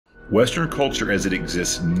Western culture as it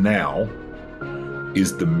exists now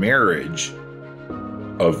is the marriage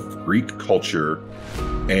of Greek culture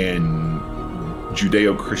and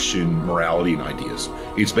Judeo-Christian morality and ideas.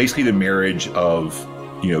 It's basically the marriage of,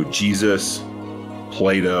 Jesus,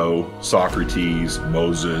 Plato, Socrates,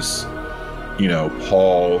 Moses,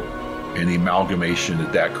 Paul, and the amalgamation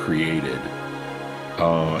that created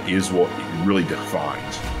is what really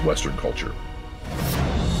defines Western culture.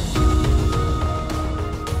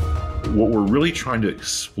 What we're really trying to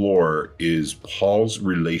explore is Paul's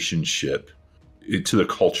relationship to the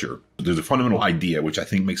culture. There's a fundamental idea, which I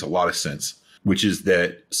think makes a lot of sense, which is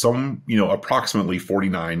that approximately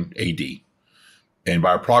 49 AD, and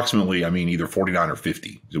by approximately, I mean either 49 or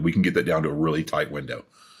 50, so we can get that down to a really tight window.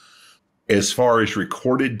 As far as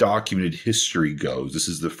recorded documented history goes, this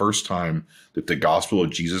is the first time that the gospel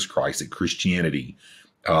of Jesus Christ, that Christianity,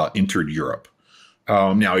 entered Europe.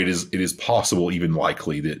 Now, it is possible, even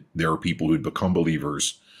likely, that there are people who had become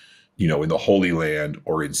believers, in the Holy Land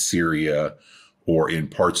or in Syria or in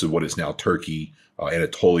parts of what is now Turkey,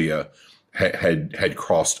 Anatolia, had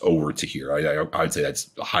crossed over to here. I'd say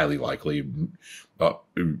that's highly likely,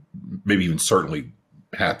 maybe even certainly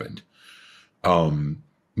happened.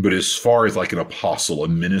 But as far as like an apostle, a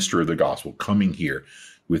minister of the gospel coming here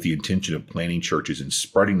with the intention of planting churches and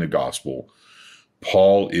spreading the gospel,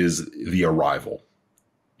 Paul is the arrival,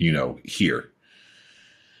 here.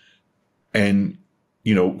 And,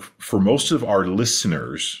 for most of our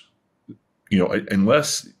listeners,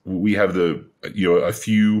 unless we have a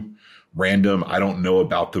few random, I don't know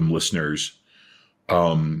about them listeners,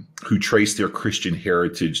 who trace their Christian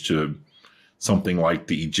heritage to something like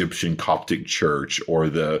the Egyptian Coptic Church or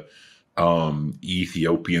the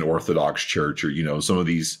Ethiopian Orthodox Church, or, some of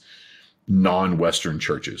these non-Western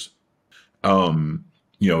churches.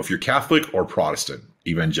 If you're Catholic or Protestant,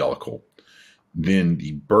 evangelical, then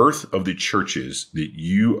the birth of the churches that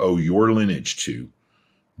you owe your lineage to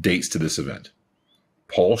dates to this event.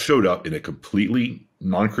 Paul showed up in a completely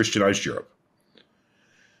non-Christianized Europe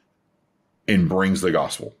and brings the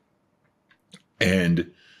gospel.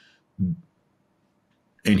 And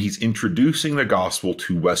he's introducing the gospel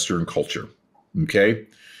to Western culture. Okay?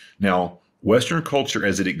 Now, Western culture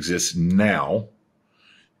as it exists now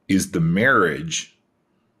is the marriage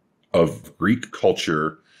of Greek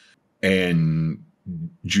culture and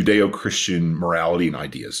Judeo-Christian morality and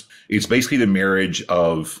ideas. It's basically the marriage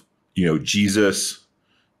of, Jesus,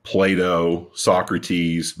 Plato,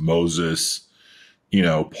 Socrates, Moses,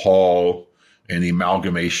 Paul, and the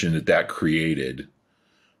amalgamation that created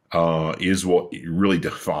is what really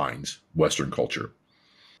defines Western culture.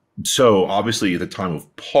 So obviously at the time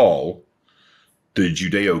of Paul, the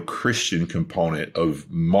Judeo-Christian component of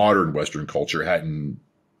modern Western culture hadn't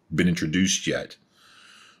been introduced yet.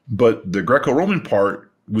 But the Greco-Roman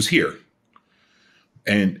part was here.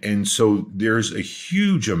 And so there's a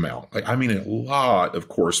huge amount, a lot of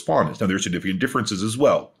correspondence. Now there's significant differences as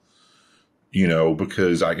well,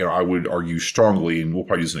 because I would argue strongly, and we'll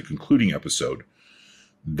probably do this in a concluding episode,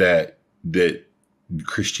 that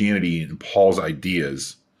Christianity and Paul's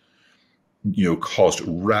ideas, caused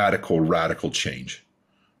radical change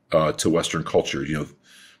to Western culture.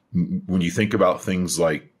 When you think about things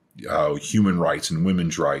like human rights and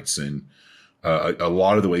women's rights and a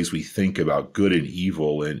lot of the ways we think about good and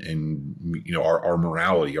evil and our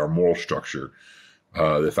morality, our moral structure,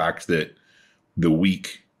 the fact that the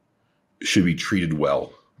weak should be treated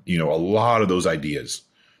well, a lot of those ideas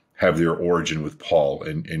have their origin with Paul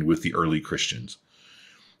and with the early Christians.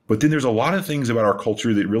 But then there's a lot of things about our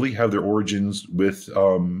culture that really have their origins with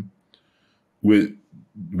the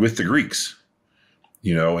Greeks,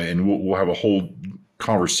 and we'll have a whole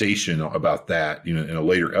conversation about that, in a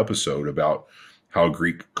later episode about how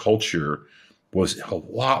Greek culture was a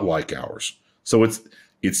lot like ours. So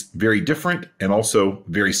it's very different and also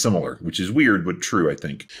very similar, which is weird, but true, I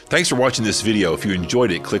think. Thanks for watching this video. If you enjoyed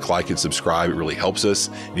it, click like and subscribe. It really helps us.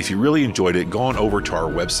 And if you really enjoyed it, go on over to our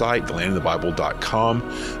website, thelandofthebible.com,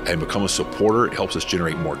 and become a supporter. It helps us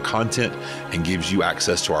generate more content and gives you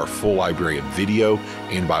access to our full library of video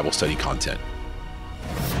and Bible study content.